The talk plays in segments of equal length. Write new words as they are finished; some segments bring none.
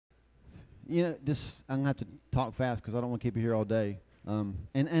this I'm gonna have to talk fast because I don't want to keep you here all day.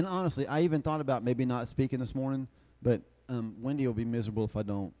 And honestly, I even thought about maybe not speaking this morning, but Wendy will be miserable if I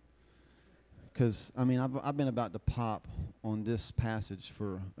don't. Because I mean, I've been about to pop on this passage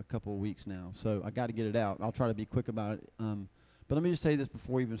for a couple of weeks now, so I got to get it out. I'll try to be quick about it. But let me just say this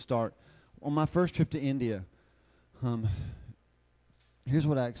before we even start. On my first trip to India, um, here's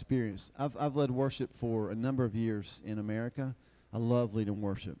what I experienced. I've led worship for a number of years in America. I love leading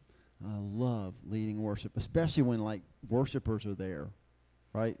worship. I love leading worship, especially when like worshipers are there,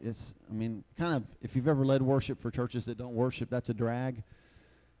 right? I mean, kind of, if you've ever led worship for churches that don't worship, that's a drag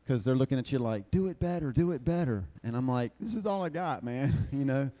because they're looking at you like, do it better, do it better. And I'm like, this is all I got,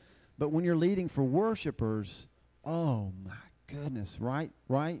 man, But when you're leading for worshipers, oh my goodness, right?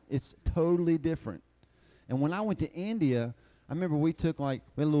 It's totally different. And when I went to India, I remember we had a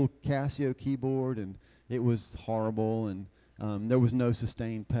little Casio keyboard, and it was horrible, and there was no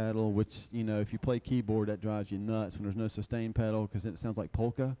sustain pedal, which, if you play keyboard, that drives you nuts when there's no sustain pedal because it sounds like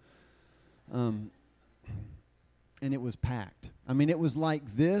polka. And it was packed. I mean, it was like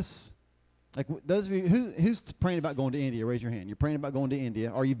this. Like those of you, who's praying about going to India? Raise your hand. You're praying about going to India,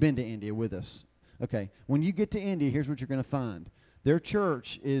 or you've been to India with us. Okay. When you get to India, here's what you're going to find. Their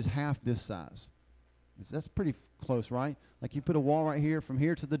church is half this size. That's pretty close, right? Like you put a wall right here, from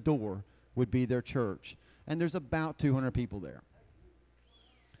here to the door would be their church. And there's about 200 people there.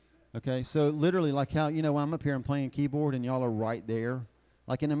 Okay, so literally like how, when I'm up here and playing keyboard and y'all are right there.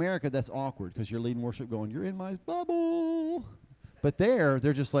 Like in America, that's awkward because you're leading worship going, you're in my bubble. But they're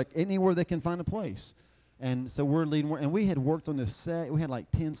just like anywhere they can find a place. And so we're leading, and we had worked on this set. We had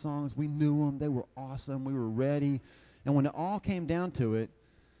like 10 songs. We knew them. They were awesome. We were ready. And when it all came down to it,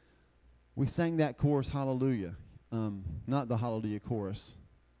 we sang that chorus, Hallelujah. Not the Hallelujah chorus,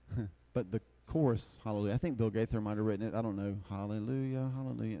 but the chorus, Hallelujah. I think Bill Gaither might have written it. I don't know. Hallelujah,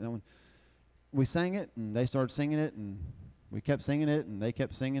 Hallelujah. That one. We sang it, and they started singing it, and we kept singing it, and they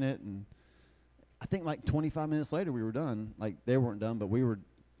kept singing it. And I think like 25 minutes later, we were done. Like, they weren't done, but we were,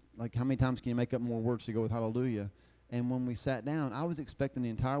 like, how many times can you make up more words to go with Hallelujah? And when we sat down, I was expecting the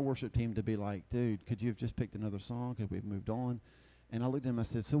entire worship team to be like, dude, could you have just picked another song? Could we have moved on? And I looked at them, I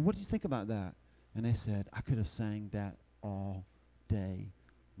said, so what do you think about that? And they said, I could have sang that all day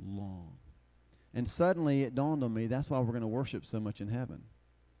long. And suddenly it dawned on me, that's why we're going to worship so much in heaven.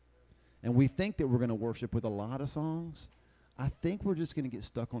 And we think that we're going to worship with a lot of songs. I think we're just going to get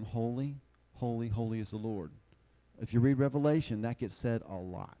stuck on holy, holy, holy is the Lord. If you read Revelation, that gets said a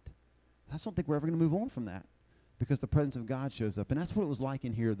lot. I just don't think we're ever going to move on from that because the presence of God shows up. And that's what it was like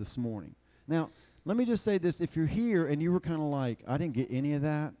in here this morning. Now, let me just say this. If you're here and you were kind of like, I didn't get any of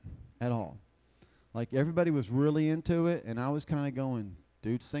that at all. Like everybody was really into it, and I was kind of going,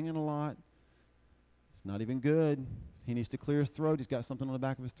 dude's singing a lot. It's not even good. He needs to clear his throat. He's got something on the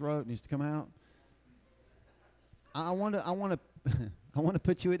back of his throat. It needs to come out. I want to I want to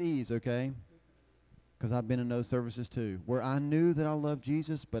put you at ease, okay? Because I've been in those services too, where I knew that I loved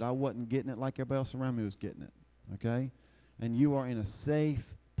Jesus, but I wasn't getting it like everybody else around me was getting it, okay? And you are in a safe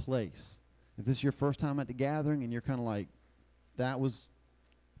place. If this is your first time at the gathering and you're kind of like, that was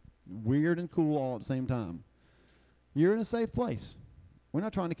weird and cool all at the same time, you're in a safe place. We're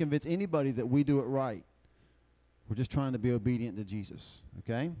not trying to convince anybody that we do it right. We're just trying to be obedient to Jesus,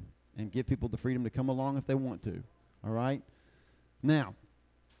 okay? And give people the freedom to come along if they want to, all right? Now,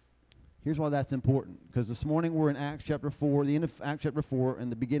 here's why that's important, because this morning we're in Acts chapter 4, the end of Acts chapter 4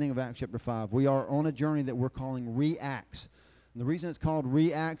 and the beginning of Acts chapter 5. We are on a journey that we're calling Re-Acts. And the reason it's called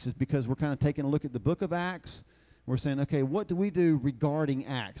Re-Acts is because we're kind of taking a look at the book of Acts. We're saying, okay, what do we do regarding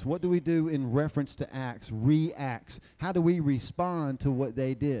Acts? What do we do in reference to Acts? Re-Acts. How do we respond to what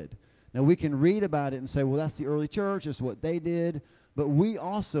they did? Now, we can read about it and say, well, that's the early church, that's what they did. But we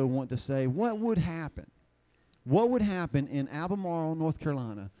also want to say, what would happen? What would happen in Albemarle, North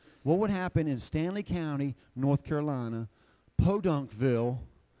Carolina? What would happen in Stanley County, North Carolina, Podunkville?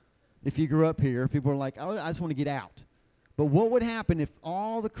 If you grew up here, people are like, oh, I just want to get out. But what would happen if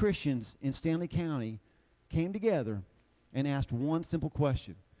all the Christians in Stanley County came together and asked one simple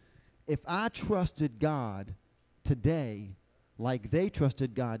question? If I trusted God today like they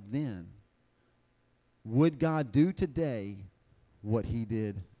trusted God then, would God do today what he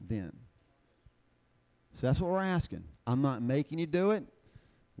did then? So that's what we're asking. I'm not making you do it.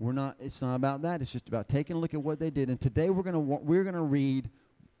 It's not about that. It's just about taking a look at what they did. And today we're going to read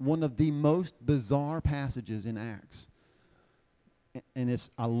one of the most bizarre passages in Acts. And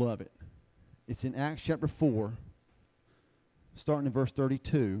I love it. It's in Acts chapter 4, starting in verse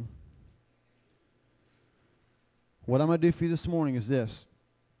 32. What I'm going to do for you this morning is this.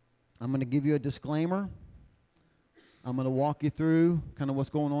 I'm going to give you a disclaimer. I'm going to walk you through kind of what's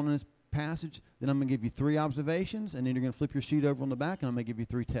going on in this passage, then I'm going to give you 3 observations, and then you're going to flip your sheet over on the back, and I'm going to give you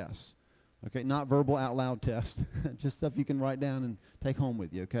 3 tests. Okay, not verbal out loud tests, just stuff you can write down and take home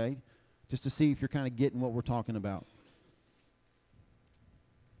with you, okay? Just to see if you're kind of getting what we're talking about.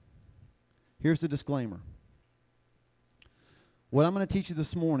 Here's the disclaimer. What I'm going to teach you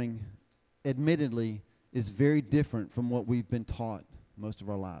this morning, admittedly, is very different from what we've been taught most of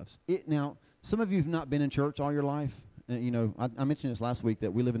our lives. Now, some of you have not been in church all your life. I mentioned this last week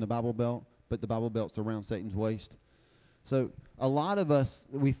that we live in the Bible Belt, but the Bible Belt's around Satan's waist. So a lot of us,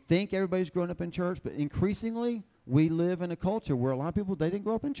 we think everybody's grown up in church, but increasingly we live in a culture where a lot of people, they didn't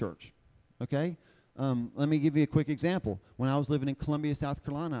grow up in church, okay? Let me give you a quick example. When I was living in Columbia, South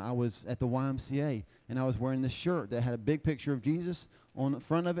Carolina, I was at the YMCA, and I was wearing this shirt that had a big picture of Jesus on the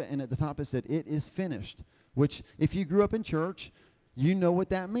front of it, and at the top it said, "It is finished," which if you grew up in church, you know what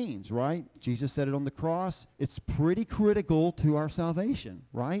that means, right? Jesus said it on the cross. It's pretty critical to our salvation,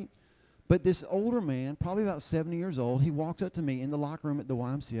 right? But this older man, probably about 70 years old, he walks up to me in the locker room at the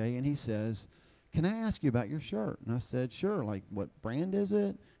YMCA, and he says, "Can I ask you about your shirt?" And I said, "Sure." Like, "What brand is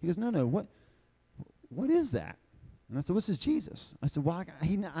it?" He goes, "No, what is that?" And I said, "Well, this is Jesus." I said, "Well,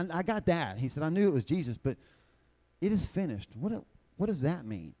 I got that." He said, "I knew it was Jesus, but it is finished. What does that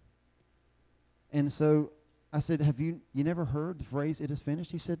mean?" And so I said, "Have you never heard the phrase, 'it is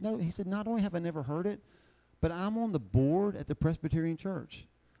finished'?" He said, "No." He said, "Not only have I never heard it, but I'm on the board at the Presbyterian Church.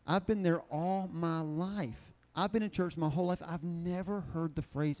 I've been there all my life. I've been in church my whole life. I've never heard the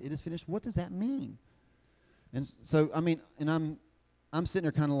phrase, 'it is finished.' What does that mean?" And so, I'm sitting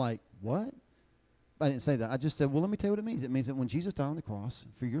there kind of like, "What?" I didn't say that. I just said, "Well, let me tell you what it means. It means that when Jesus died on the cross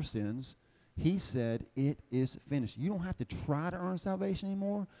for your sins, he said, 'It is finished.' You don't have to try to earn salvation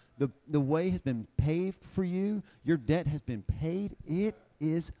anymore. The way has been paved for you. Your debt has been paid. It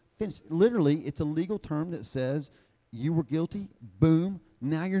is finished." Literally, it's a legal term that says you were guilty. Boom.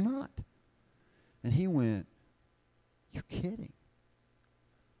 Now you're not. And he went, "You're kidding."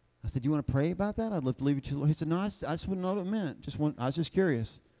 I said, "You want to pray about that? I'd love to leave it to the Lord." He said, "No, I just wouldn't know what it meant. I was just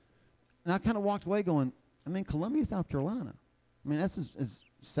curious." And I kind of walked away going, Columbia, South Carolina. That's as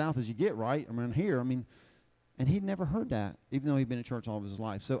south as you get, right? Around here. And he'd never heard that, even though he'd been in church all of his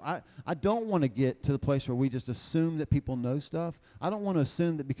life. So I don't want to get to the place where we just assume that people know stuff. I don't want to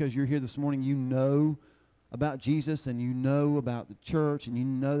assume that because you're here this morning, you know about Jesus and you know about the church and you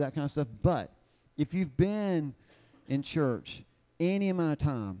know that kind of stuff. But if you've been in church any amount of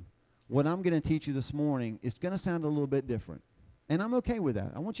time, what I'm going to teach you this morning is going to sound a little bit different. And I'm okay with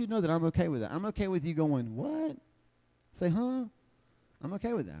that. I want you to know that I'm okay with that. I'm okay with you going, "What?" Say, "Huh?" I'm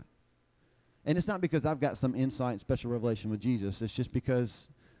okay with that. And it's not because I've got some insight, special revelation with Jesus. It's just because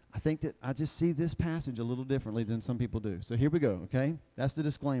I think that I just see this passage a little differently than some people do. So here we go, okay? That's the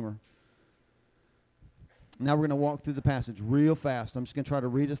disclaimer. Now we're going to walk through the passage real fast. I'm just going to try to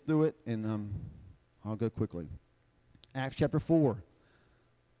read us through it, and I'll go quickly. Acts chapter 4,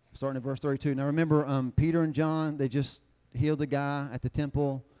 starting at verse 32. Now remember, Peter and John, they just healed the guy at the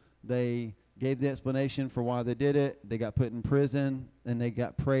temple. They gave the explanation for why they did it. They got put in prison, and they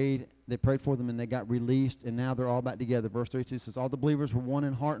prayed for them, and they got released, and now they're all back together. Verse 32 says, "All the believers were one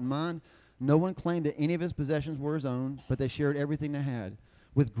in heart and mind. No one claimed that any of his possessions were his own, but they shared everything they had.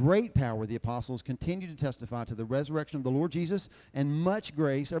 With great power, the apostles continued to testify to the resurrection of the Lord Jesus, and much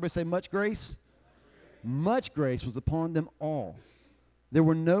grace," everybody say much grace? Much grace was upon them all. There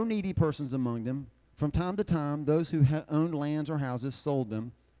were no needy persons among them. From time to time, those who owned lands or houses sold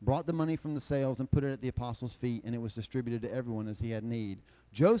them, brought the money from the sales, and put it at the apostles' feet, and it was distributed to everyone as he had need.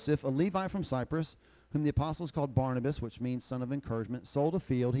 Joseph, a Levite from Cyprus, whom the apostles called Barnabas, which means son of encouragement, sold a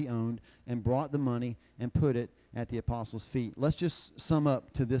field he owned and brought the money and put it at the apostles' feet. Let's just sum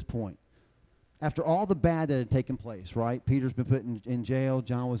up to this point. After all the bad that had taken place, right? Peter's been put in jail.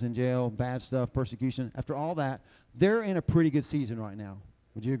 John was in jail. Bad stuff, persecution. After all that, they're in a pretty good season right now.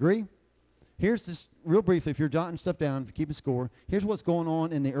 Would you agree? Here's just real briefly, if you're jotting stuff down, if you're keeping score, here's what's going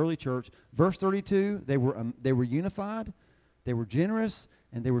on in the early church. Verse 32, they were unified, they were generous,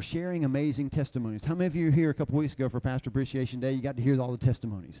 and they were sharing amazing testimonies. How many of you were here a couple weeks ago for Pastor Appreciation Day? You got to hear all the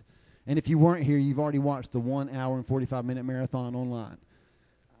testimonies. And if you weren't here, you've already watched the 1 hour and 45-minute marathon online.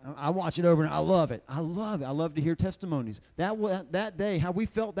 I watch it over and I love it. I love it. I love to hear testimonies. That day, how we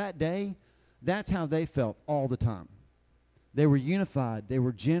felt that day, that's how they felt all the time. They were unified. They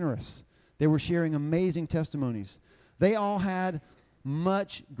were generous. They were sharing amazing testimonies. They all had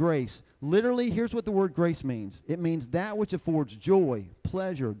much grace. Literally, here's what the word grace means. It means that which affords joy,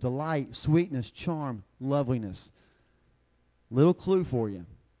 pleasure, delight, sweetness, charm, loveliness. Little clue for you.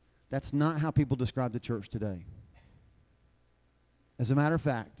 That's not how people describe the church today. As a matter of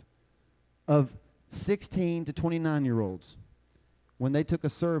fact, of 16 to 29-year-olds, when they took a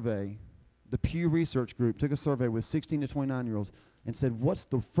survey, the Pew Research Group took a survey with 16 to 29-year-olds and said, what's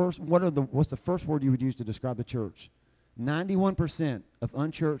the first word you would use to describe the church? 91% of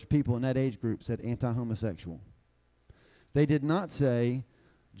unchurched people in that age group said anti-homosexual. They did not say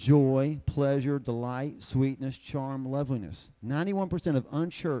joy, pleasure, delight, sweetness, charm, loveliness. 91% of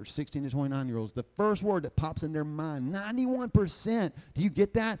unchurched 16 to 29-year-olds, the first word that pops in their mind, 91%. Do you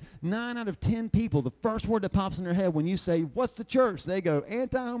get that? 9 out of 10 people, the first word that pops in their head when you say, what's the church? They go,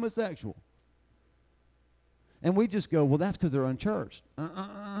 anti-homosexual. And we just go, well, that's because they're unchurched.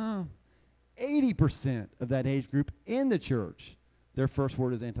 80% of that age group in the church, their first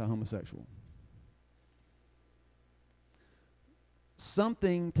word is anti-homosexual.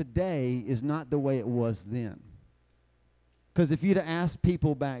 Something today is not the way it was then. Because if you'd have asked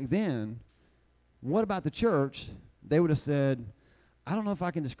people back then, what about the church? They would have said, I don't know if I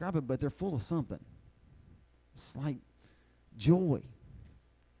can describe it, but they're full of something. It's like joy,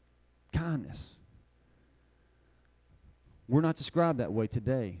 kindness. We're not described that way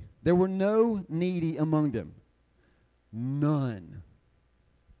today. There were no needy among them. None.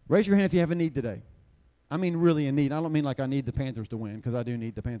 Raise your hand if you have a need today. I mean really a need. I don't mean like I need the Panthers to win, because I do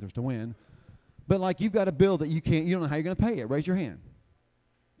need the Panthers to win. But like you've got a bill that you don't know how you're going to pay it. Raise your hand.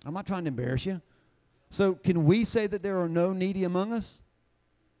 I'm not trying to embarrass you. So can we say that there are no needy among us?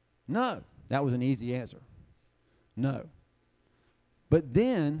 No. That was an easy answer. No. But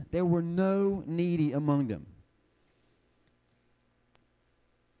then there were no needy among them.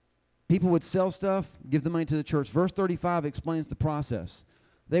 People would sell stuff, give the money to the church. Verse 35 explains the process.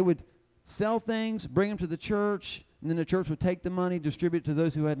 They would sell things, bring them to the church, and then the church would take the money, distribute it to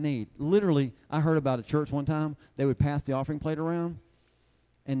those who had need. Literally, I heard about a church one time. They would pass the offering plate around,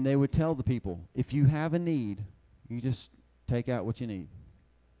 and they would tell the people, if you have a need, you just take out what you need.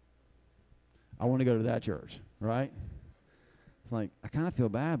 I want to go to that church, right? It's like, I kind of feel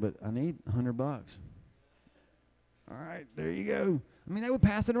bad, but I need $100. All right, there you go. I mean, they would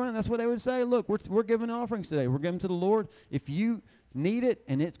pass it around. That's what they would say. Look, we're giving offerings today. We're giving to the Lord. If you need it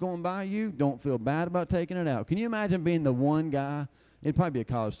and it's going by you, don't feel bad about taking it out. Can you imagine being the one guy? It'd probably be a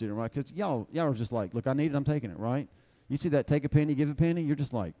college student, right? Because y'all are just like, look, I need it, I'm taking it, right? You see that take a penny, give a penny, you're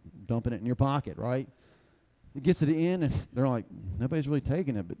just like dumping it in your pocket, right? It gets to the end, and they're like, nobody's really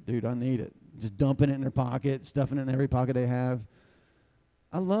taking it, but, dude, I need it. Just dumping it in their pocket, stuffing it in every pocket they have.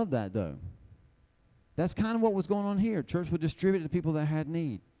 I love that, though. That's kind of what was going on here. Church would distribute it to people that had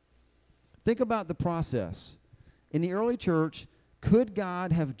need. Think about the process. In the early church, could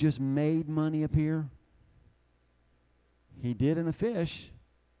God have just made money appear? He did in a fish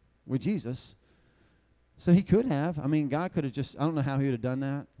with Jesus. So he could have. I mean, God could have just, I don't know how he would have done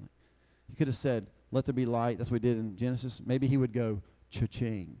that. He could have said, let there be light. That's what he did in Genesis. Maybe he would go,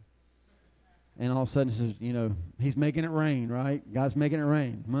 cha-ching. And all of a sudden, says, he's making it rain, right? God's making it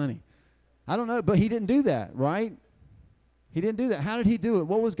rain, money. I don't know, but he didn't do that, right? He didn't do that. How did he do it?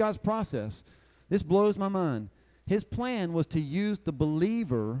 What was God's process? This blows my mind. His plan was to use the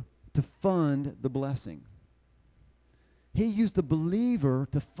believer to fund the blessing. He used the believer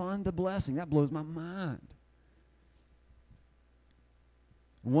to fund the blessing. That blows my mind.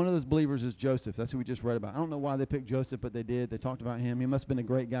 One of those believers is Joseph. That's who we just read about. I don't know why they picked Joseph, but they did. They talked about him. He must have been a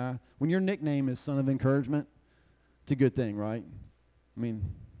great guy. When your nickname is Son of Encouragement, it's a good thing, right? I mean,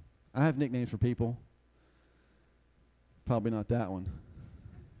 I have nicknames for people. Probably not that one.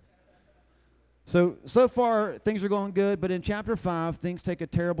 So far, things are going good, but in chapter 5, things take a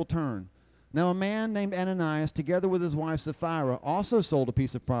terrible turn. Now, a man named Ananias, together with his wife Sapphira, also sold a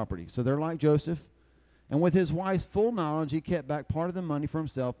piece of property. So they're like Joseph. And with his wife's full knowledge, he kept back part of the money for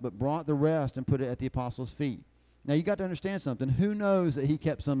himself, but brought the rest and put it at the apostles' feet. Now, you got to understand something. Who knows that he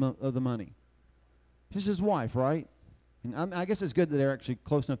kept some of the money? Just his wife, right? And I guess it's good that they're actually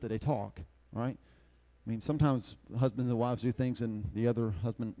close enough that they talk, right? I mean, sometimes husbands and wives do things and the other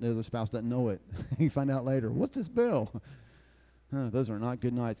spouse doesn't know it. You find out later, what's this bill? Those are not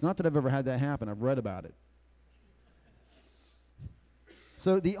good nights. Not that I've ever had that happen. I've read about it.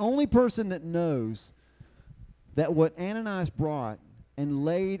 So the only person that knows that what Ananias brought and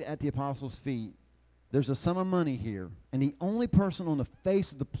laid at the apostles' feet, there's a sum of money here, and the only person on the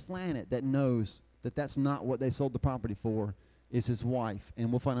face of the planet that knows that that's not what they sold the property for is his wife,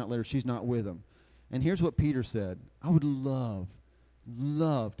 and we'll find out later she's not with him. And here's what Peter said. I would love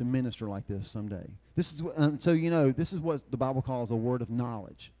to minister like this someday. This is this is what the Bible calls a word of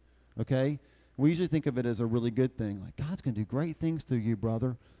knowledge. Okay? We usually think of it as a really good thing. Like, God's going to do great things through you,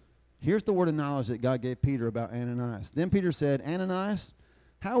 brother. Here's the word of knowledge that God gave Peter about Ananias. Then Peter said, Ananias,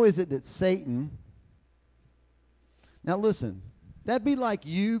 how is it that Satan... Now listen, that'd be like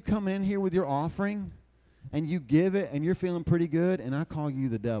you coming in here with your offering, and you give it and you're feeling pretty good, and I call you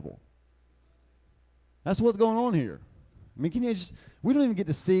the devil. That's what's going on here. I mean, we don't even get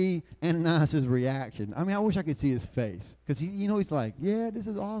to see Ananias' reaction. I mean, I wish I could see his face. Because, he's like, yeah, this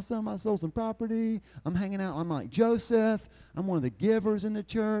is awesome. I sold some property. I'm hanging out. I'm like Joseph. I'm one of the givers in the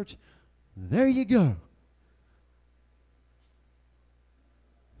church. There you go.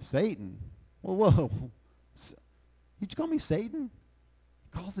 Satan. Well, whoa. You just call me Satan?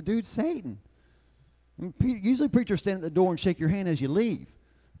 Calls the dude Satan. I mean, usually preachers stand at the door and shake your hand as you leave.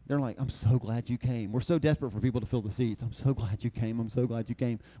 They're like, I'm so glad you came. We're so desperate for people to fill the seats. I'm so glad you came. I'm so glad you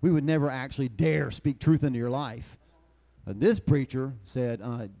came. We would never actually dare speak truth into your life. This preacher said,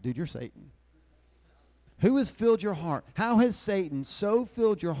 dude, you're Satan. Who has filled your heart? How has Satan so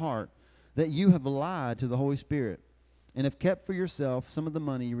filled your heart that you have lied to the Holy Spirit and have kept for yourself some of the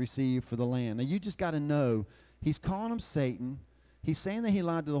money you received for the land? Now, you just got to know, he's calling him Satan. He's saying that he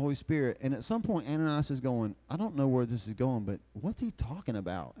lied to the Holy Spirit, and at some point Ananias is going, I don't know where this is going, but what's he talking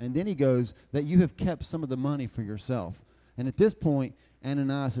about? And then he goes, that you have kept some of the money for yourself. And at this point,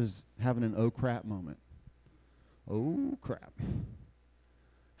 Ananias is having an oh crap moment. Oh crap.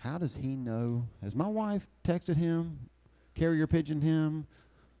 How does he know? Has my wife texted him, carrier pigeoned him,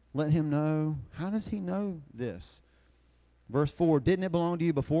 let him know? How does he know this? Verse 4, didn't it belong to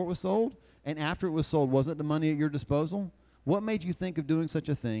you before it was sold? And after it was sold, wasn't the money at your disposal? What made you think of doing such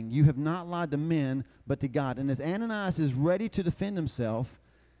a thing? You have not lied to men, but to God. And as Ananias is ready to defend himself,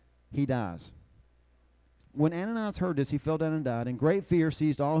 he dies. When Ananias heard this, he fell down and died, and great fear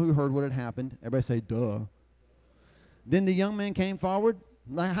seized all who heard what had happened. Everybody say, duh. Then the young men came forward.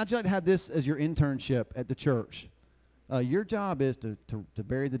 Now, how'd you like to have this as your internship at the church? Your job is to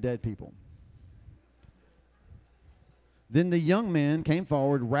bury the dead people. Then the young men came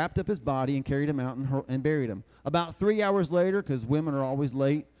forward, wrapped up his body, and carried him out and buried him. About 3 hours later, because women are always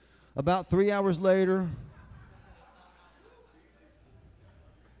late, about 3 hours later,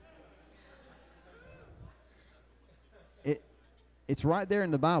 it's right there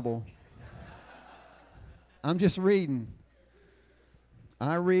in the Bible. I'm just reading.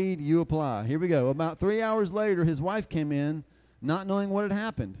 I read, you apply. Here we go. About 3 hours later, his wife came in, not knowing what had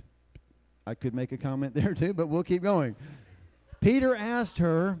happened. I could make a comment there too, but we'll keep going. Peter asked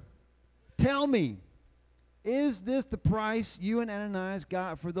her, tell me, is this the price you and Ananias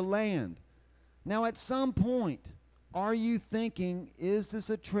got for the land? Now, at some point, are you thinking, is this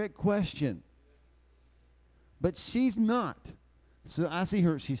a trick question? But she's not. So I see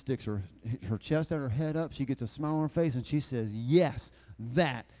her, she sticks her chest out, her head up, she gets a smile on her face, and she says, yes,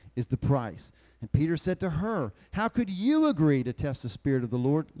 that is the price. And Peter said to her, how could you agree to test the Spirit of the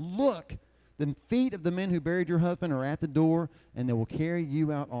Lord? Look, the feet of the men who buried your husband are at the door, and they will carry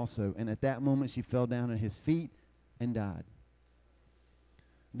you out also. And at that moment she fell down at his feet and died.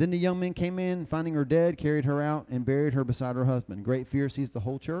 Then the young men came in, finding her dead, carried her out, and buried her beside her husband. Great fear seized the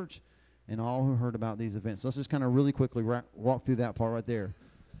whole church and all who heard about these events. So let's just kind of really quickly walk through that part right there.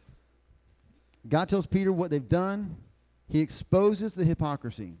 God tells Peter what they've done. He exposes the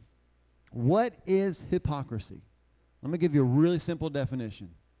hypocrisy. What is hypocrisy? Let me give you a really simple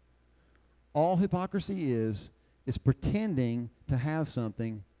definition. All hypocrisy is pretending to have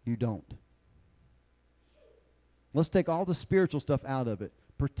something you don't. Let's take all the spiritual stuff out of it.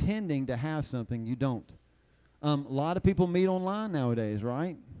 Pretending to have something you don't. A lot of people meet online nowadays,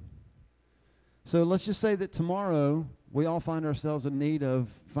 right? So let's just say that tomorrow we all find ourselves in need of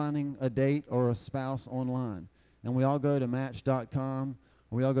finding a date or a spouse online. And we all go to Match.com,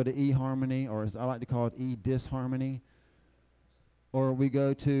 or we all go to eHarmony, or as I like to call it, eDisharmony. Or we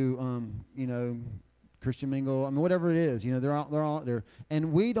go to, Christian Mingle, I mean, whatever it is, they're all out there.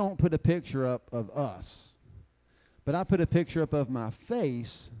 And we don't put a picture up of us. But I put a picture up of my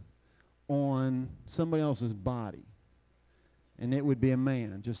face on somebody else's body. And it would be a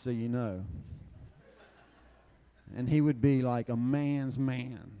man, just so you know. And he would be like a man's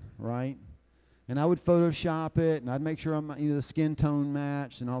man, right? And I would Photoshop it, and I'd make sure the skin tone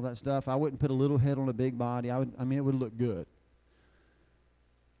matched and all that stuff. I wouldn't put a little head on a big body. It would look good.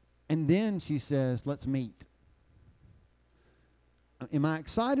 And then she says, let's meet. Am I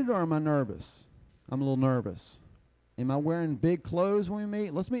excited or am I nervous? I'm a little nervous. Am I wearing big clothes when we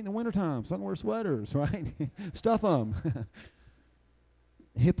meet? Let's meet in the wintertime so I can wear sweaters, right? Stuff them.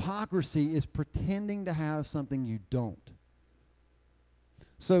 Hypocrisy is pretending to have something you don't.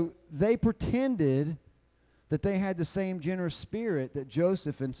 So they pretended that they had the same generous spirit that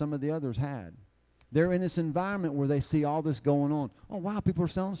Joseph and some of the others had. They're in this environment where they see all this going on. Oh, wow, people are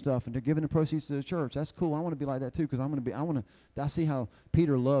selling stuff and they're giving the proceeds to the church. That's cool. I want to be like that too, because I see how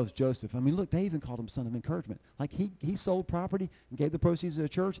Peter loves Joseph. I mean, look, they even called him son of encouragement. Like he sold property and gave the proceeds to the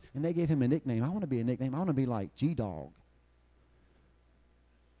church, and they gave him a nickname. I want to be a nickname. I want to be like G-Dog.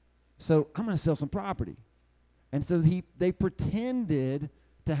 So I'm going to sell some property. And so they pretended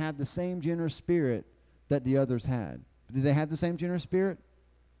to have the same generous spirit that the others had. Did they have the same generous spirit?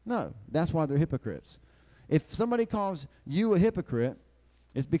 No. That's why they're hypocrites. If somebody calls you a hypocrite,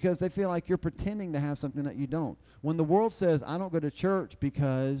 it's because they feel like you're pretending to have something that you don't. When the world says, I don't go to church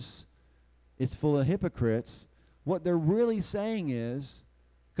because it's full of hypocrites, what they're really saying is,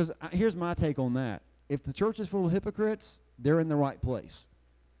 because here's my take on that. If the church is full of hypocrites, they're in the right place.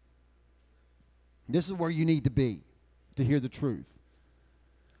 This is where you need to be to hear the truth.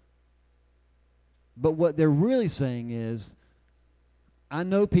 But what they're really saying is, I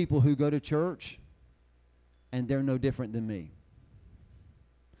know people who go to church and they're no different than me.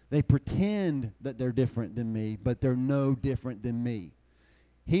 They pretend that they're different than me, but they're no different than me.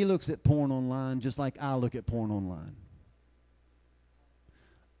 He looks at porn online just like I look at porn online.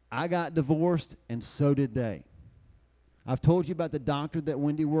 I got divorced, and so did they. I've told you about the doctor that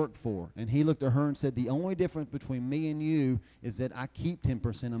Wendy worked for, and he looked at her and said, the only difference between me and you is that I keep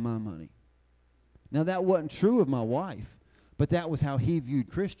 10% of my money. Now, that wasn't true of my wife, but that was how he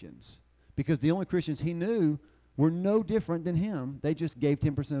viewed Christians, because the only Christians he knew were no different than him. They just gave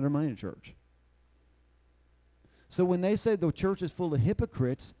 10% of their money to church. So when they say the church is full of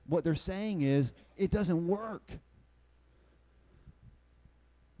hypocrites, what they're saying is it doesn't work.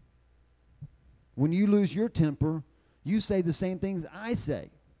 When you lose your temper, you say the same things I say.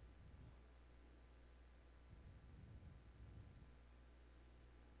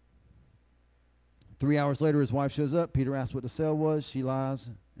 Three hours later, his wife shows up. Peter asks what the sale was. She lies,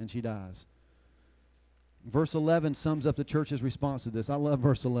 and she dies. Verse 11 sums up the church's response to this. I love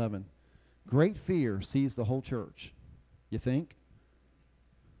verse 11. Great fear seized the whole church. You think?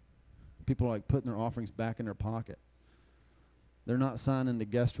 People are like putting their offerings back in their pocket. They're not signing the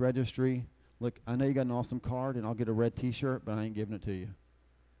guest registry. Look, I know you got an awesome card, and I'll get a red T-shirt, but I ain't giving it to you.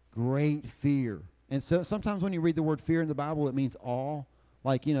 Great fear. And so sometimes when you read the word fear in the Bible, it means awe.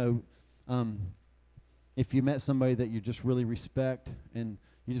 Like, if you met somebody that you just really respect and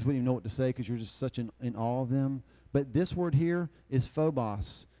you just wouldn't even know what to say because you're just such in awe of them. But this word here is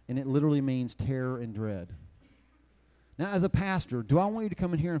phobos, and it literally means terror and dread. Now, as a pastor, do I want you to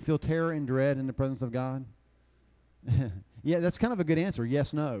come in here and feel terror and dread in the presence of God? Yeah, that's kind of a good answer.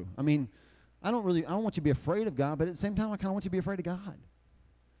 Yes, no. I mean, I don't want you to be afraid of God, but at the same time, I kind of want you to be afraid of God.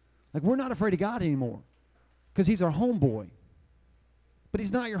 Like, we're not afraid of God anymore because he's our homeboy. But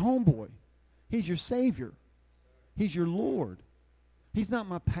he's not your homeboy. He's your Savior. He's your Lord. He's not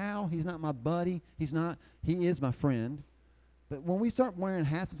my pal. He's not my buddy. He is my friend. But when we start wearing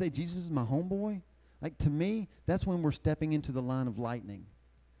hats and say, Jesus is my homeboy, like, to me, that's when we're stepping into the line of lightning.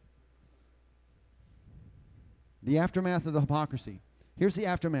 The aftermath of the hypocrisy. Here's the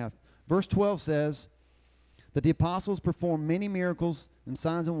aftermath. Verse 12 says that the apostles performed many miracles and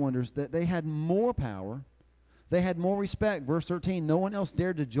signs and wonders, that they had more power, they had more respect. Verse 13, no one else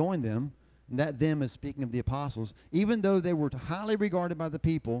dared to join them, and that them is speaking of the apostles, even though they were highly regarded by the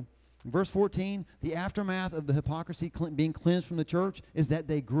people. Verse 14, the aftermath of the hypocrisy being cleansed from the church is that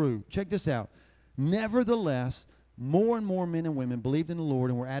they grew. Check this out. Nevertheless, more and more men and women believed in the Lord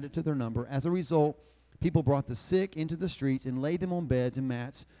and were added to their number. As a result, people brought the sick into the streets and laid them on beds and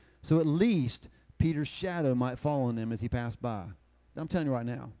mats, so at least Peter's shadow might fall on them as he passed by. I'm telling you right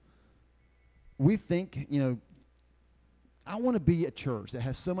now, we think, I want to be a church that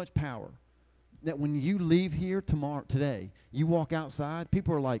has so much power that when you leave here today, you walk outside,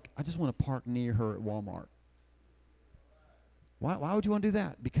 people are like, I just want to park near her at Walmart. Why would you want to do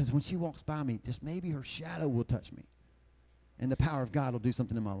that? Because when she walks by me, just maybe her shadow will touch me, and the power of God will do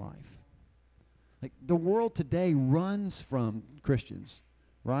something in my life. Like, the world today runs from Christians,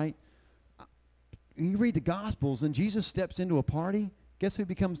 right? You read the Gospels, and Jesus steps into a party. Guess who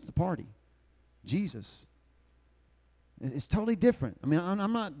becomes the party? Jesus. It's totally different. I mean,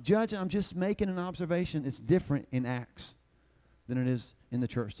 I'm not judging. I'm just making an observation. It's different in Acts than it is in the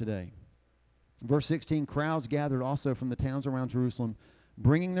church today. Verse 16, crowds gathered also from the towns around Jerusalem,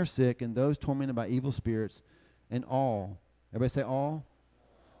 bringing their sick and those tormented by evil spirits, and all, everybody say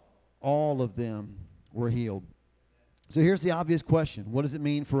all of them were healed. So here's the obvious question. What does it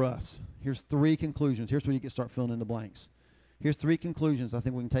mean for us? Here's three conclusions. Here's where you can start filling in the blanks. Here's three conclusions I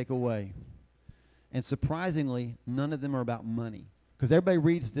think we can take away. And surprisingly, none of them are about money. Because everybody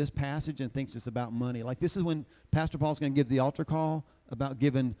reads this passage and thinks it's about money. Like, this is when Pastor Paul's going to give the altar call. about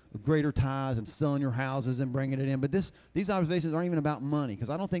giving greater tithes and selling your houses and bringing it in. But these observations aren't even about money, because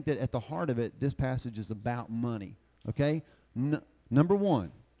I don't think that at the heart of it, this passage is about money. Okay? Number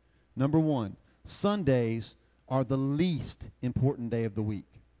one, Sundays are the least important day of the week.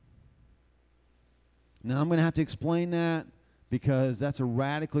 Now, I'm going to have to explain that, because that's a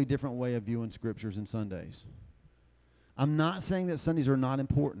radically different way of viewing scriptures and Sundays. I'm not saying that Sundays are not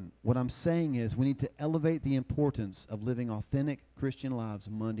important. What I'm saying is we need to elevate the importance of living authentic Christian lives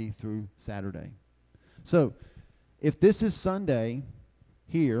Monday through Saturday. So, if this is Sunday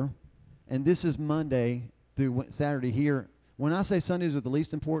here, and this is Monday through Saturday here, when I say Sundays are the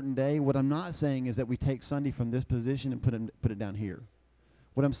least important day, what I'm not saying is that we take Sunday from this position and put it down here.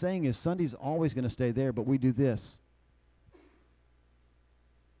 What I'm saying is Sunday's always going to stay there, but we do this.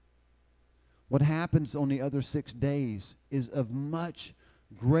 What happens on the other 6 days is of much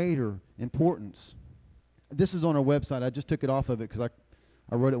greater importance. This is on our website. I just took it off of it because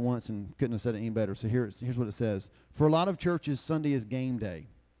I wrote it once and couldn't have said it any better. So here's what it says. For a lot of churches, Sunday is game day.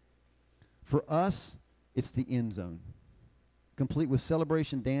 For us, it's the end zone, complete with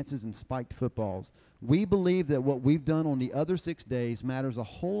celebration dances and spiked footballs. We believe that what we've done on the other 6 days matters a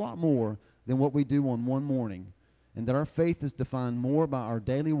whole lot more than what we do on one morning, and that our faith is defined more by our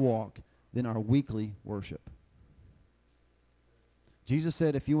daily walk than our weekly worship. Jesus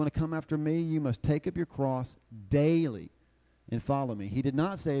said, if you want to come after me, you must take up your cross daily and follow me. He did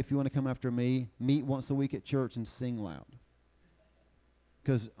not say, if you want to come after me, meet once a week at church and sing loud.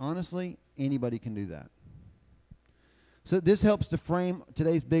 Because honestly, anybody can do that. So this helps to frame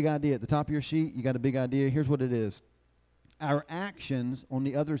today's big idea. At the top of your sheet, you got a big idea. Here's what it is. Our actions on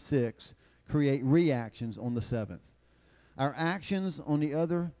the other 6 create reactions on the 7th. Our actions on the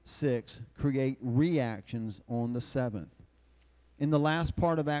other 6 create reactions on the 7th. In the last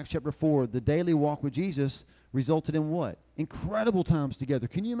part of Acts chapter 4, the daily walk with Jesus resulted in what? Incredible times together.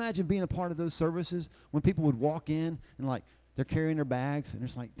 Can you imagine being a part of those services when people would walk in and like they're carrying their bags and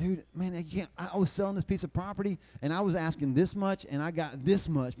it's like, dude, man, I was selling this piece of property and I was asking this much and I got this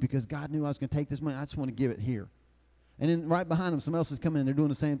much because God knew I was going to take this money. I just want to give it here. And then right behind them, someone else is coming in. They're doing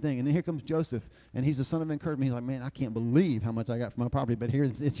the same thing. And then here comes Joseph, and he's the son of encouragement. He's like, man, I can't believe how much I got for my property, but here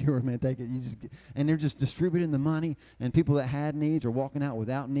it's yours, man. Take it. And they're just distributing the money, and people that had needs are walking out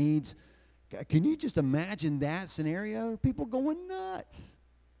without needs. Can you just imagine that scenario? People going nuts.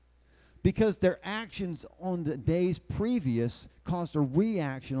 Because their actions on the days previous caused a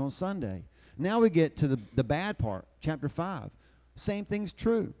reaction on Sunday. Now we get to the bad part, chapter 5. Same thing's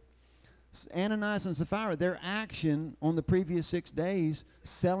true. Ananias and Sapphira, their action on the previous 6 days,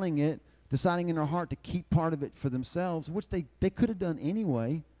 selling it, deciding in their heart to keep part of it for themselves, which they could have done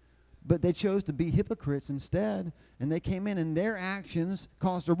anyway, but they chose to be hypocrites instead, and they came in and their actions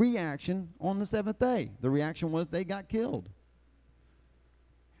caused a reaction on the 7th day. The reaction was they got killed.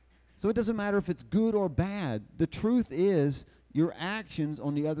 So it doesn't matter if it's good or bad. The truth is your actions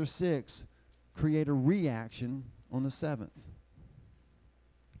on the other 6 create a reaction on the 7th.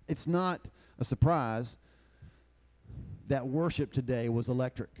 It's not a surprise that worship today was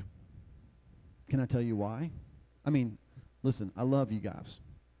electric. Can I tell you why? I mean, listen, I love you guys.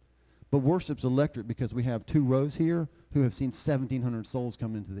 But worship's electric because we have 2 rows here who have seen 1,700 souls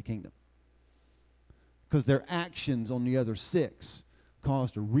come into the kingdom. Because their actions on the other 6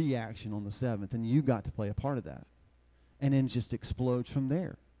 caused a reaction on the 7th, and you got to play a part of that. And then it just explodes from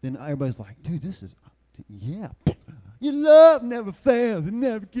there. Then everybody's like, dude, this is, yeah. Your love never fails. It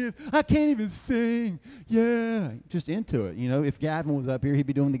never gives. I can't even sing. Yeah. Just into it. You know, if Gavin was up here, he'd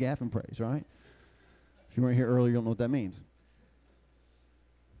be doing the Gavin praise, right? If you weren't here earlier, you don't know what that means.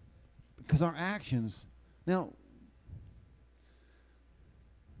 Because our actions. Now,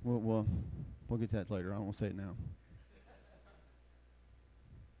 we'll get to that later. I don't want to say it now.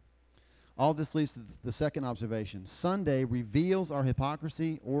 All this leads to the second observation. Sunday reveals our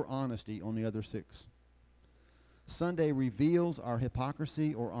hypocrisy or honesty on the other 6. Sunday reveals our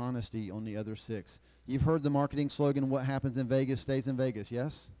hypocrisy or honesty on the other 6. You've heard the marketing slogan, what happens in Vegas stays in Vegas,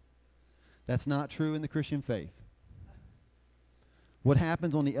 yes? That's not true in the Christian faith. What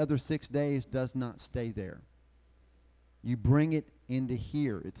happens on the other 6 days does not stay there. You bring it into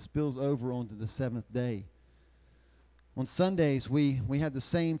here. It spills over onto the 7th day. On Sundays, we have the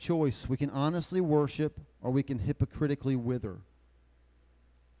same choice. We can honestly worship or we can hypocritically wither.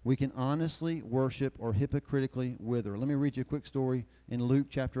 We can honestly worship or hypocritically wither. Let me read you a quick story in Luke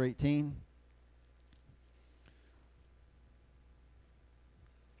chapter 18.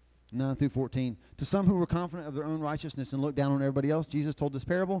 9 through 14. To some who were confident of their own righteousness and looked down on everybody else, Jesus told this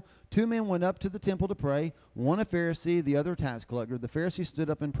parable. 2 men went up to the temple to pray, one a Pharisee, the other a tax collector. The Pharisee stood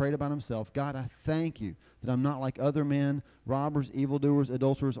up and prayed about himself. God, I thank you that I'm not like other men, robbers, evildoers,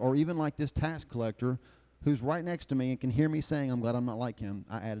 adulterers, or even like this tax collector who's right next to me and can hear me saying, I'm glad I'm not like him.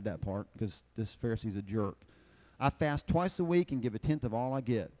 I added that part because this Pharisee's a jerk. I fast twice a week and give a tenth of all I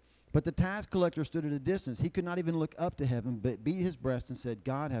get. But the tax collector stood at a distance. He could not even look up to heaven, but beat his breast and said,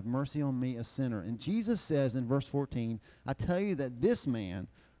 God, have mercy on me, a sinner. And Jesus says in verse 14, I tell you that this man,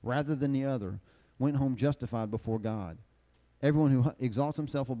 rather than the other, went home justified before God. Everyone who exalts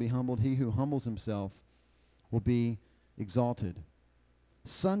himself will be humbled. He who humbles himself will be exalted.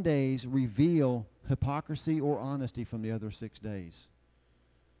 Sundays reveal hypocrisy or honesty from the other 6 days.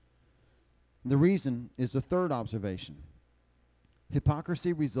 The reason is the third observation.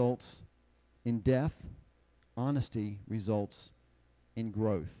 Hypocrisy results in death. Honesty results in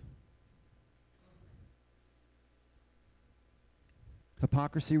growth.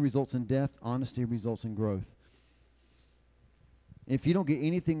 Hypocrisy results in death. Honesty results in growth. If you don't get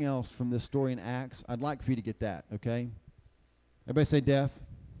anything else from this story in Acts, I'd like for you to get that, okay? Everybody say death.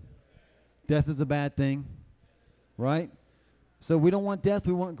 Death is a bad thing, right? So we don't want death,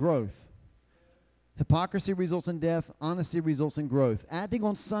 we want growth. Hypocrisy results in death. Honesty results in growth. Acting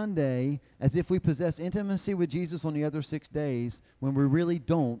on Sunday as if we possess intimacy with Jesus on the other 6 days when we really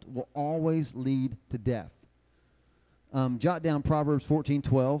don't will always lead to death. Jot down Proverbs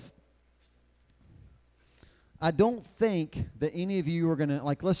 14:12. I don't think that any of you are going to,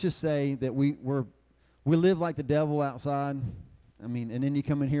 like, let's just say that we live like the devil outside. I mean, and then you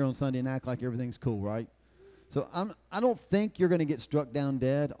come in here on Sunday and act like everything's cool, right? So I don't think you're going to get struck down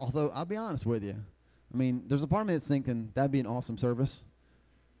dead, although I'll be honest with you. I mean, there's a part of me that's thinking that'd be an awesome service.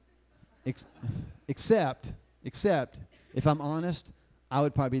 Except, if I'm honest, I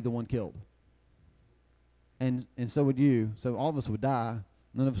would probably be the one killed. And so would you. So all of us would die.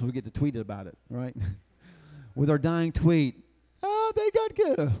 None of us would get to tweet about it, right? With our dying tweet, oh, they got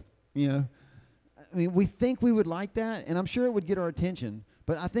killed. You know, I mean, we think we would like that, and I'm sure it would get our attention.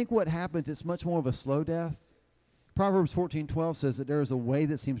 But I think what happens, it's much more of a slow death. Proverbs 14:12 says that there is a way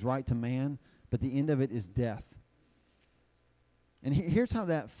that seems right to man, but the end of it is death. And here's how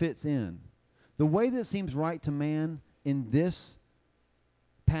that fits in. The way that seems right to man in this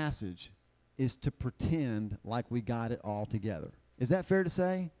passage is to pretend like we got it all together. Is that fair to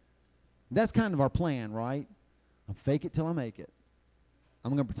say? That's kind of our plan, right? I'll fake it till I make it.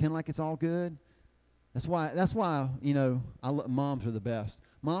 I'm going to pretend like it's all good. That's why you know, moms are the best.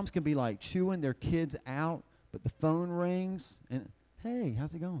 Moms can be like chewing their kids out, but the phone rings and, hey,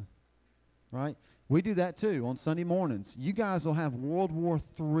 how's it going? Right? We do that too on Sunday mornings. You guys will have World War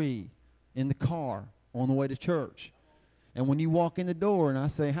III in the car on the way to church. And when you walk in the door and I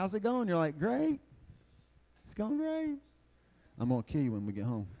say, how's it going? You're like, great. It's going great. I'm going to kill you when we get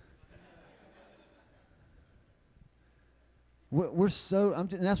home.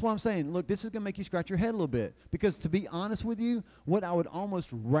 And that's why I'm saying, look, this is going to make you scratch your head a little bit. Because to be honest with you, what I would almost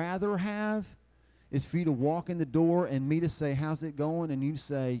rather have is for you to walk in the door and me to say, how's it going? And you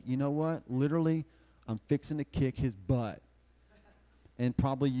say, you know what? Literally, I'm fixing to kick his butt. And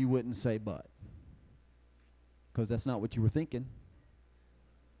probably you wouldn't say butt. Because that's not what you were thinking.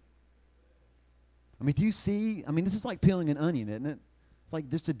 I mean, do you see? I mean, this is like peeling an onion, isn't it? It's like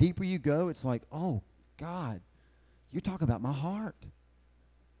just the deeper you go, it's like, oh, God, you're talking about my heart.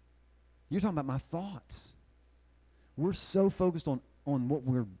 You're talking about my thoughts. We're so focused on what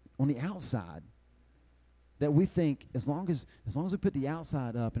we're on the outside that we think as long as we put the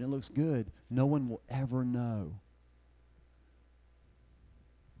outside up and it looks good, no one will ever know.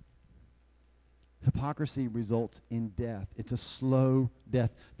 Hypocrisy results in death. It's a slow death.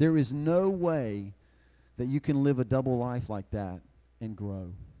 There is no way that you can live a double life like that and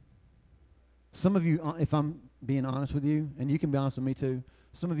grow. Some of you, if I'm being honest with you, and you can be honest with me too,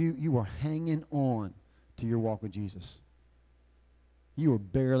 some of you are hanging on to your walk with Jesus. You are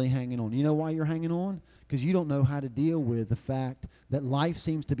barely hanging on. You know why you're hanging on? Because you don't know how to deal with the fact that life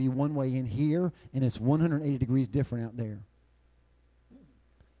seems to be one way in here and it's 180 degrees different out there.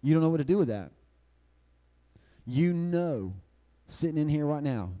 You don't know what to do with that. You know, sitting in here right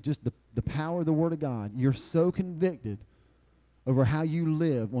now, just the power of the Word of God, you're so convicted over how you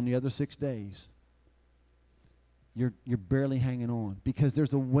live on the other 6 days. You're barely hanging on because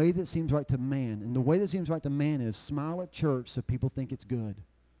there's a way that seems right to man, and the way that seems right to man is smile at church so people think it's good.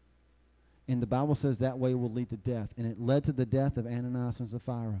 And the Bible says that way will lead to death, and it led to the death of Ananias and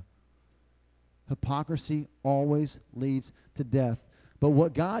Sapphira. Hypocrisy always leads to death. But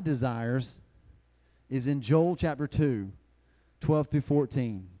what God desires is in Joel chapter 2, 12 through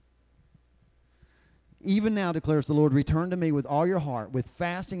 14. Even now, declares the Lord, return to me with all your heart, with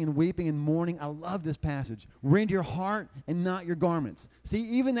fasting and weeping and mourning. I love this passage. Rend your heart and not your garments. See,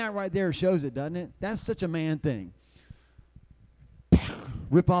 even that right there shows it, doesn't it? That's such a man thing.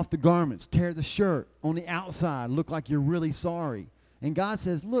 Rip off the garments, tear the shirt on the outside, look like you're really sorry. And God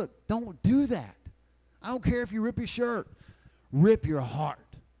says, look, don't do that. I don't care if you rip your shirt. Rip your heart.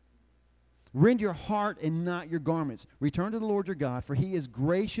 Rend your heart and not your garments. Return to the Lord your God, for he is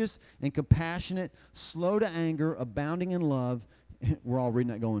gracious and compassionate, slow to anger, abounding in love. We're all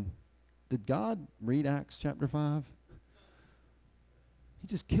reading that going, did God read Acts chapter 5? He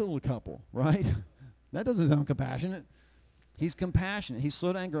just killed a couple, right? That doesn't sound compassionate. He's compassionate. He's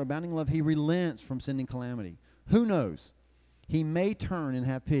slow to anger, abounding in love. He relents from sending calamity. Who knows? He may turn and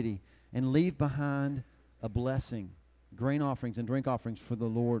have pity and leave behind a blessing, grain offerings and drink offerings for the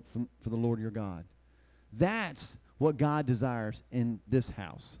Lord, for the Lord your God. That's what God desires in this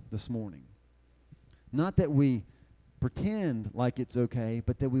house this morning. Not that we pretend like it's okay,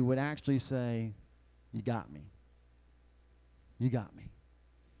 but that we would actually say, you got me. You got me.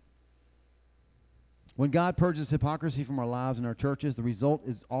 When God purges hypocrisy from our lives and our churches, the result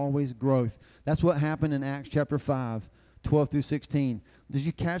is always growth. That's what happened in Acts chapter 5, 12 through 16. Did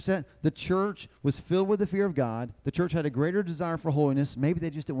you catch that? The church was filled with the fear of God. The church had a greater desire for holiness. Maybe they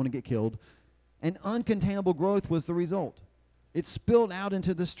just didn't want to get killed. And uncontainable growth was the result. It spilled out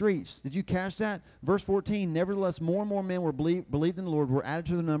into the streets. Did you catch that? Verse 14, nevertheless, more and more men were believed in the Lord, were added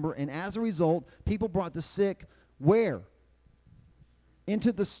to the number, and as a result, people brought the sick where?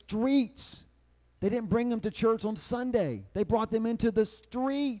 Into the streets. They didn't bring them to church on Sunday. They brought them into the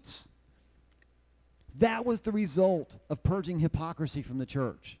streets. That was the result of purging hypocrisy from the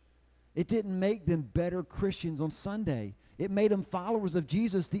church. It didn't make them better Christians on Sunday. It made them followers of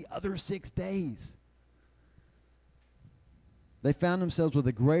Jesus the other 6 days. They found themselves with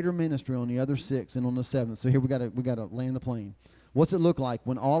a greater ministry on the other 6 and on the 7th. So here we got to land the plane. What's it look like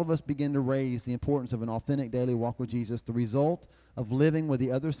when all of us begin to raise the importance of an authentic daily walk with Jesus? The result of living with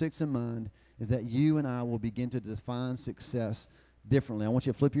the other 6 in mind is that you and I will begin to define success differently. I want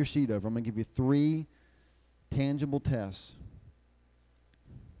you to flip your sheet over. I'm going to give you 3 tangible tests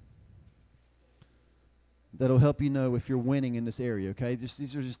that'll help you know if you're winning in this area, okay?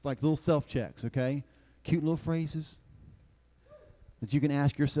 These are just like little self-checks, okay? Cute little phrases that you can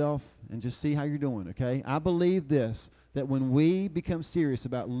ask yourself and just see how you're doing, okay? I believe this, that when we become serious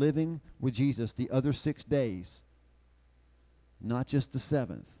about living with Jesus the other 6 days, not just the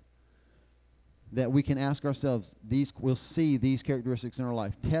 7th, that we can ask ourselves, we'll see these characteristics in our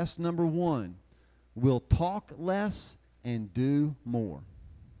life. Test number 1, we'll talk less and do more.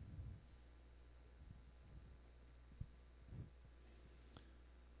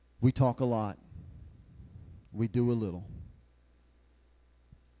 We talk a lot. We do a little.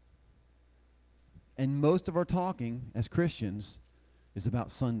 And most of our talking as Christians is about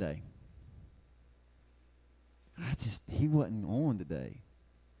Sunday. He wasn't on today.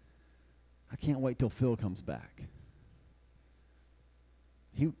 I can't wait till Phil comes back.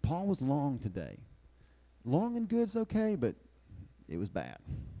 Paul was long today. Long and good's okay, but it was bad.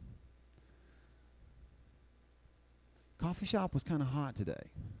 Coffee shop was kind of hot today.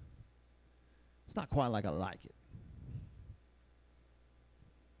 It's not quite like I like it.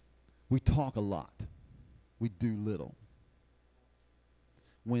 We talk a lot. We do little.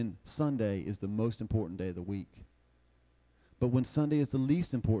 When Sunday is the most important day of the week. But when Sunday is the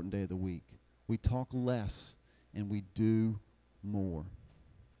least important day of the week, we talk less and we do more.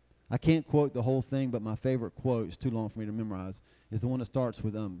 I can't quote the whole thing, but my favorite quote, it's too long for me to memorize, is the one that starts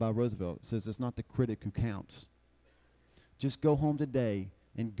with by Roosevelt. It says, it's not the critic who counts. Just go home today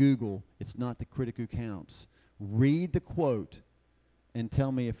and Google, it's not the critic who counts. Read the quote and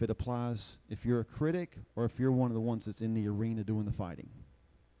tell me if it applies, if you're a critic or if you're one of the ones that's in the arena doing the fighting.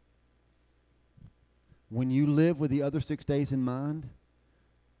 When you live with the other 6 days in mind,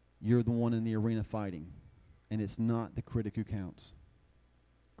 you're the one in the arena fighting. And it's not the critic who counts.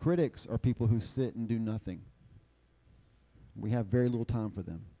 Critics are people who sit and do nothing. We have very little time for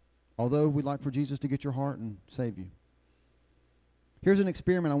them. Although we'd like for Jesus to get your heart and save you. Here's an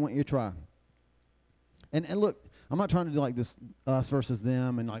experiment I want you to try. And look, I'm not trying to do like this us versus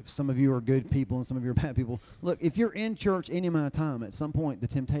them and like some of you are good people and some of you are bad people. Look, if you're in church any amount of time, at some point the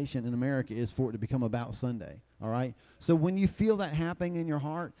temptation in America is for it to become about Sunday, all right? So when you feel that happening in your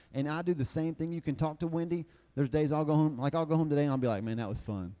heart, and I do the same thing, you can talk to Wendy. There's days I'll go home, like I'll go home today and I'll be like, man, that was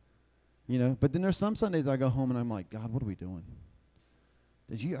fun. You know, but then there's some Sundays I go home and I'm like, God, what are we doing?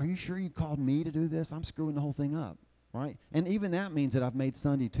 Are you sure you called me to do this? I'm screwing the whole thing up, right? And even that means that I've made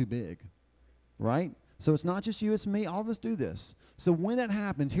Sunday too big, right? So it's not just you, it's me. All of us do this. So when that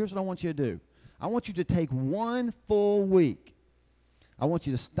happens, here's what I want you to do. I want you to take one full week. I want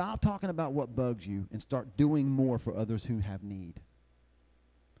you to stop talking about what bugs you and start doing more for others who have need.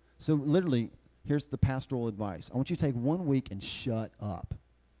 So literally, here's the pastoral advice. I want you to take 1 week and shut up.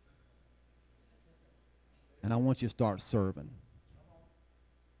 And I want you to start serving.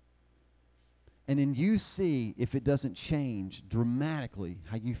 And then you see if it doesn't change dramatically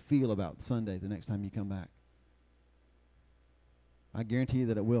how you feel about Sunday the next time you come back. I guarantee you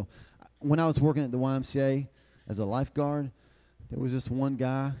that it will. When I was working at the YMCA as a lifeguard, there was this one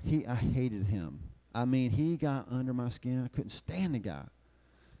guy. I hated him. I mean, he got under my skin. I couldn't stand the guy.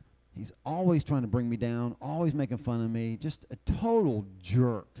 He's always trying to bring me down, always making fun of me, just a total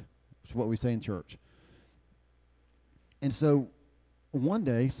jerk. That's what we say in church. And so one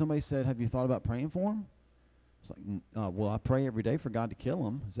day somebody said, "Have you thought about praying for him?" It's like, well, I pray every day for God to kill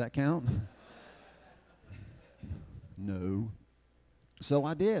him. Does that count? No. So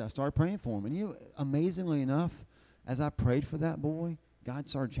I did. I started praying for him. And amazingly enough, as I prayed for that boy, God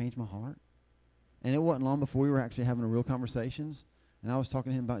started to change my heart. And it wasn't long before we were actually having real conversations, and I was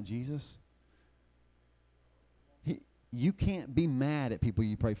talking to him about Jesus. You can't be mad at people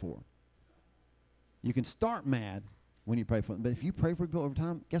you pray for. You can start mad when you pray for them, but if you pray for people over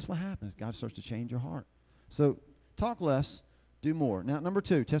time, guess what happens? God starts to change your heart. So talk less, do more. Now, test number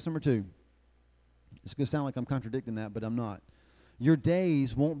 2. It's going to sound like I'm contradicting that, but I'm not. Your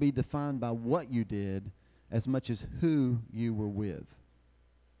days won't be defined by what you did as much as who you were with.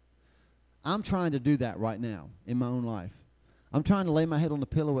 I'm trying to do that right now in my own life. I'm trying to lay my head on the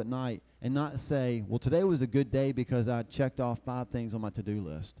pillow at night and not say, well, today was a good day because I checked off 5 things on my to-do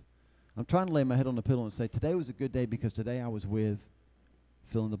list. I'm trying to lay my head on the pillow and say, today was a good day because today I was with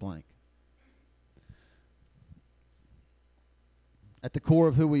fill in the blank. At the core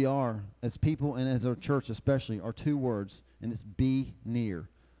of who we are as people and as our church especially are 2 words, and it's be near.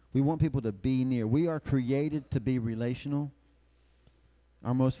 We want people to be near. We are created to be relational.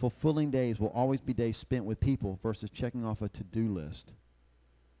 Our most fulfilling days will always be days spent with people versus checking off a to-do list.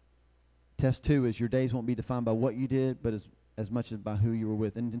 Test 2 is your days won't be defined by what you did, but as much as by who you were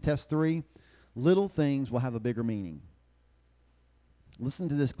with. And in test 3, little things will have a bigger meaning. Listen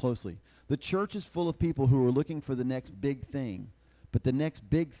to this closely. The church is full of people who are looking for the next big thing, but the next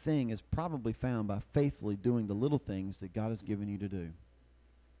big thing is probably found by faithfully doing the little things that God has given you to do.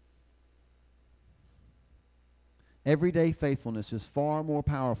 Everyday faithfulness is far more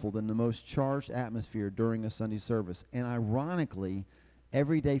powerful than the most charged atmosphere during a Sunday service. And ironically,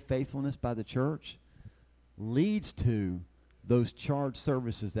 everyday faithfulness by the church leads to those charged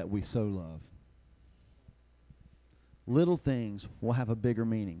services that we so love. Little things will have a bigger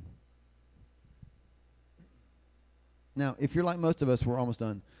meaning. Now, if you're like most of us, we're almost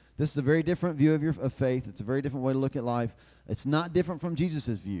done. This is a very different view of faith. It's a very different way to look at life. It's not different from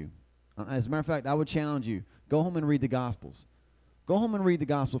Jesus' view. As a matter of fact, I would challenge you, go home and read the Gospels. Go home and read the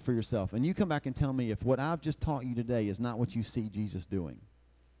Gospel for yourself, and you come back and tell me if what I've just taught you today is not what you see Jesus doing.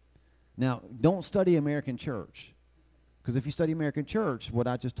 Now, don't study American church, because if you study American church, what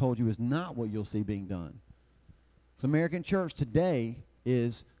I just told you is not what you'll see being done. Because American church today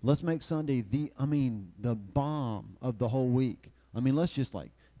is, let's make Sunday the bomb of the whole week. Let's just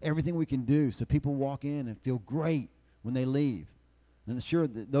everything we can do so people walk in and feel great when they leave. And sure,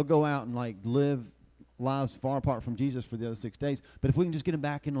 they'll go out and live lives far apart from Jesus for the other 6 days. But if we can just get them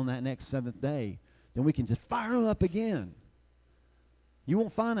back in on that next 7th day, then we can just fire them up again. You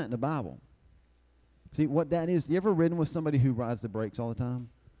won't find that in the Bible. See, what that is, you ever ridden with somebody who rides the brakes all the time?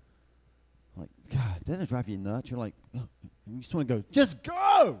 God, doesn't it drive you nuts? You're like, oh, you just want to go, just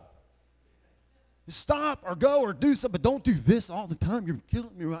go! Just stop or go or do something, but don't do this all the time. You're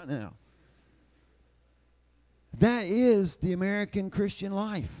killing me right now. That is the American Christian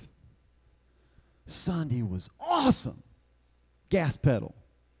life. Sunday was awesome. Gas pedal.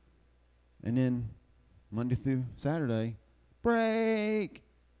 And then Monday through Saturday, break.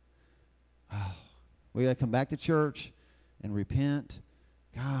 Oh, we got to come back to church and repent.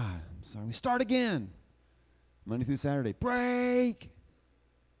 God, I'm sorry. We start again. Monday through Saturday, break.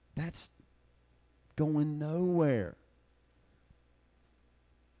 That's going nowhere.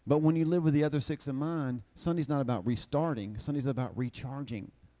 But when you live with the other 6 in mind, Sunday's not about restarting. Sunday's about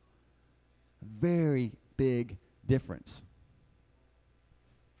recharging. Very big difference.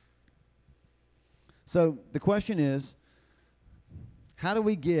 So the question is, how do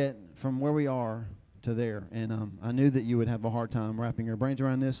we get from where we are to there? And I knew that you would have a hard time wrapping your brains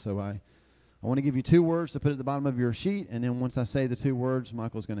around this, so I want to give you 2 words to put at the bottom of your sheet, and then once I say the 2 words,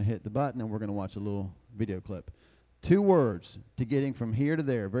 Michael's going to hit the button, and we're going to watch a little video clip. 2 words to getting from here to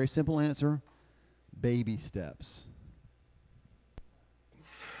there. Very simple answer, baby steps.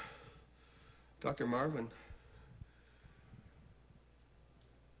 Dr. Marvin,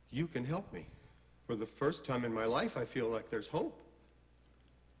 you can help me. For the first time in my life, I feel like there's hope.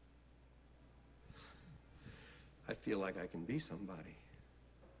 I feel like I can be somebody.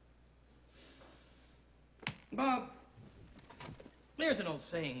 Bob, there's an old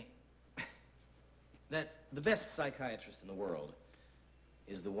saying that the best psychiatrist in the world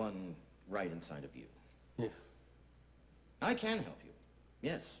is the one right inside of you. Yeah. I can help you.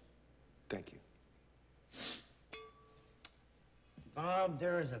 Yes. Thank you. Bob,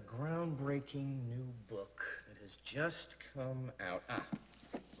 there is a groundbreaking new book that has just come out.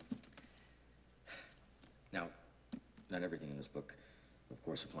 Now, not everything in this book, of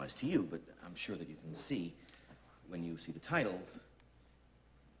course, applies to you, but I'm sure that you can see, when you see the title,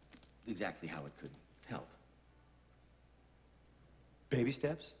 exactly how it could help. Baby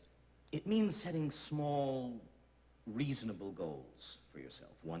steps? It means setting small, reasonable goals for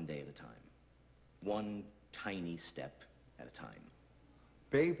yourself, one day at a time. One tiny step at a time.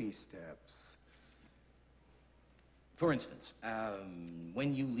 Baby steps. For instance,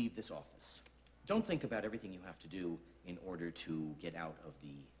 when you leave this office, don't think about everything you have to do in order to get out of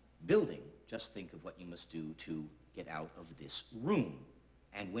the building. Just think of what you must do to get out of this room.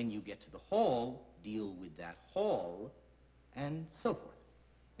 And when you get to the hall, deal with that hall, and so forth.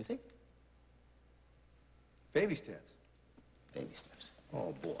 You see? Baby steps. Baby steps.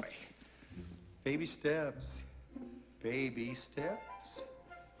 Oh, boy. Baby steps. Baby steps.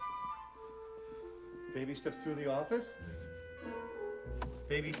 Baby steps through the office.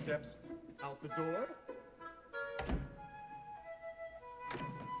 Baby steps out the door.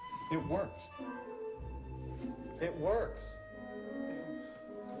 It works. It works.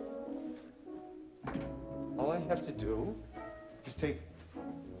 All I have to do is take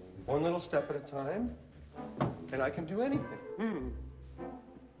one little step at a time, and I can do anything.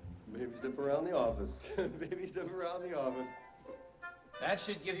 Baby step around the office. Baby step around the office. That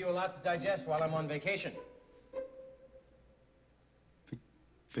should give you a lot to digest while I'm on vacation.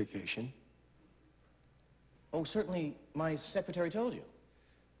 Vacation? Oh, certainly, my secretary told you.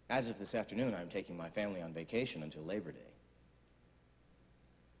 As of this afternoon, I'm taking my family on vacation until Labor Day.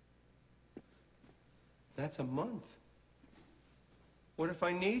 That's a month. What if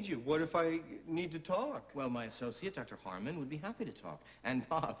I need you? What if I need to talk? Well, my associate, Dr. Harmon, would be happy to talk. And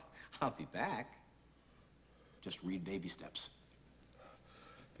Bob, I'll be back. Just read baby steps.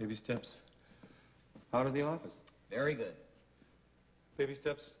 Baby steps out of the office. Very good. Baby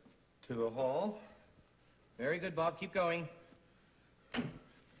steps to the hall. Very good, Bob. Keep going.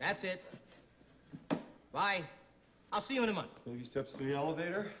 That's it. Bye. I'll see you in a month. Baby steps to the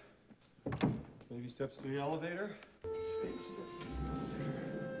elevator. Baby steps to the elevator. Baby steps to the elevator.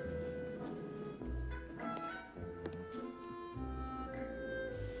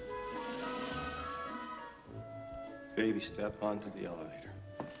 Baby step onto the elevator.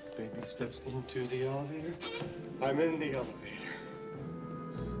 Baby steps into the elevator. I'm in the elevator.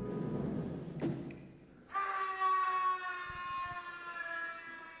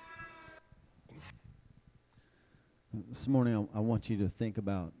 This morning, I want you to think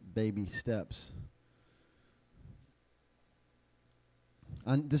about baby steps.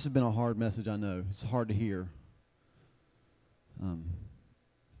 This has been a hard message, I know. It's hard to hear. Would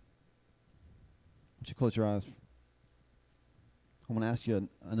you close your eyes? I want to ask you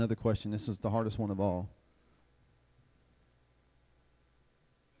another question. This is the hardest one of all.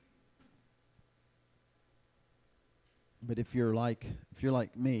 But if you're like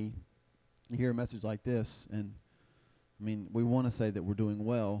me, you hear a message like this, and I mean, we want to say that we're doing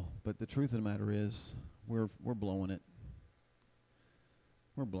well, but the truth of the matter is, we're blowing it.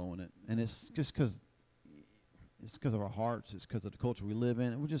 We're blowing it, and it's just because of our hearts. It's because of the culture we live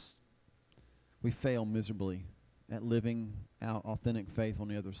in, and we fail miserably at living out authentic faith on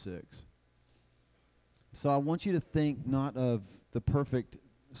the other six. So I want you to think not of the perfect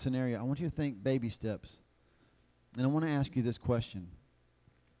scenario. I want you to think baby steps. And I want to ask you this question.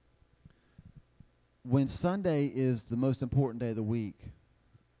 When Sunday is the most important day of the week,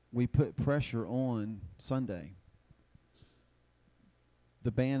 we put pressure on Sunday.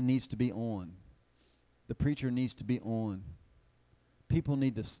 The band needs to be on. The preacher needs to be on. People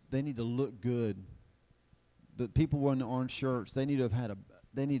need to look good. The people wearing the orange shirts, they need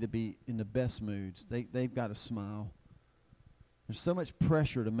to be in the best moods. They've got to smile. There's so much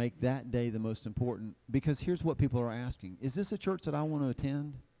pressure to make that day the most important, because here's what people are asking. Is this a church that I want to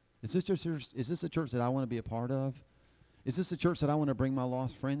attend? Is this a church that I want to be a part of? Is this a church that I want to bring my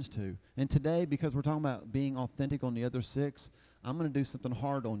lost friends to? And today, because we're talking about being authentic on the other six, I'm going to do something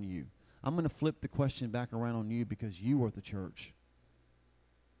hard on you. I'm going to flip the question back around on you, because you are the church.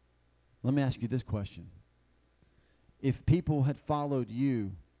 Let me ask you this question. If people had followed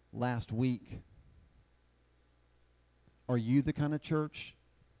you last week, are you the kind of church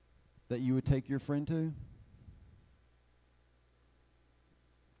that you would take your friend to?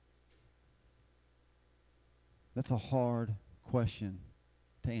 That's a hard question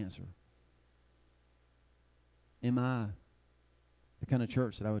to answer. Am I the kind of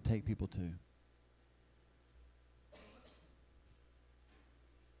church that I would take people to?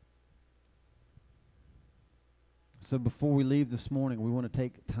 So before we leave this morning, we want to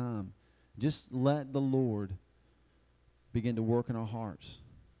take time. Just let the Lord begin to work in our hearts.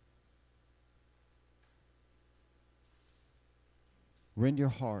 Rend your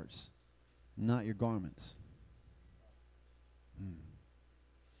hearts, not your garments.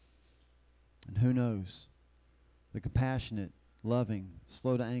 And who knows? The compassionate, loving,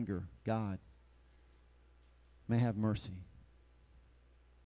 slow to anger God may have mercy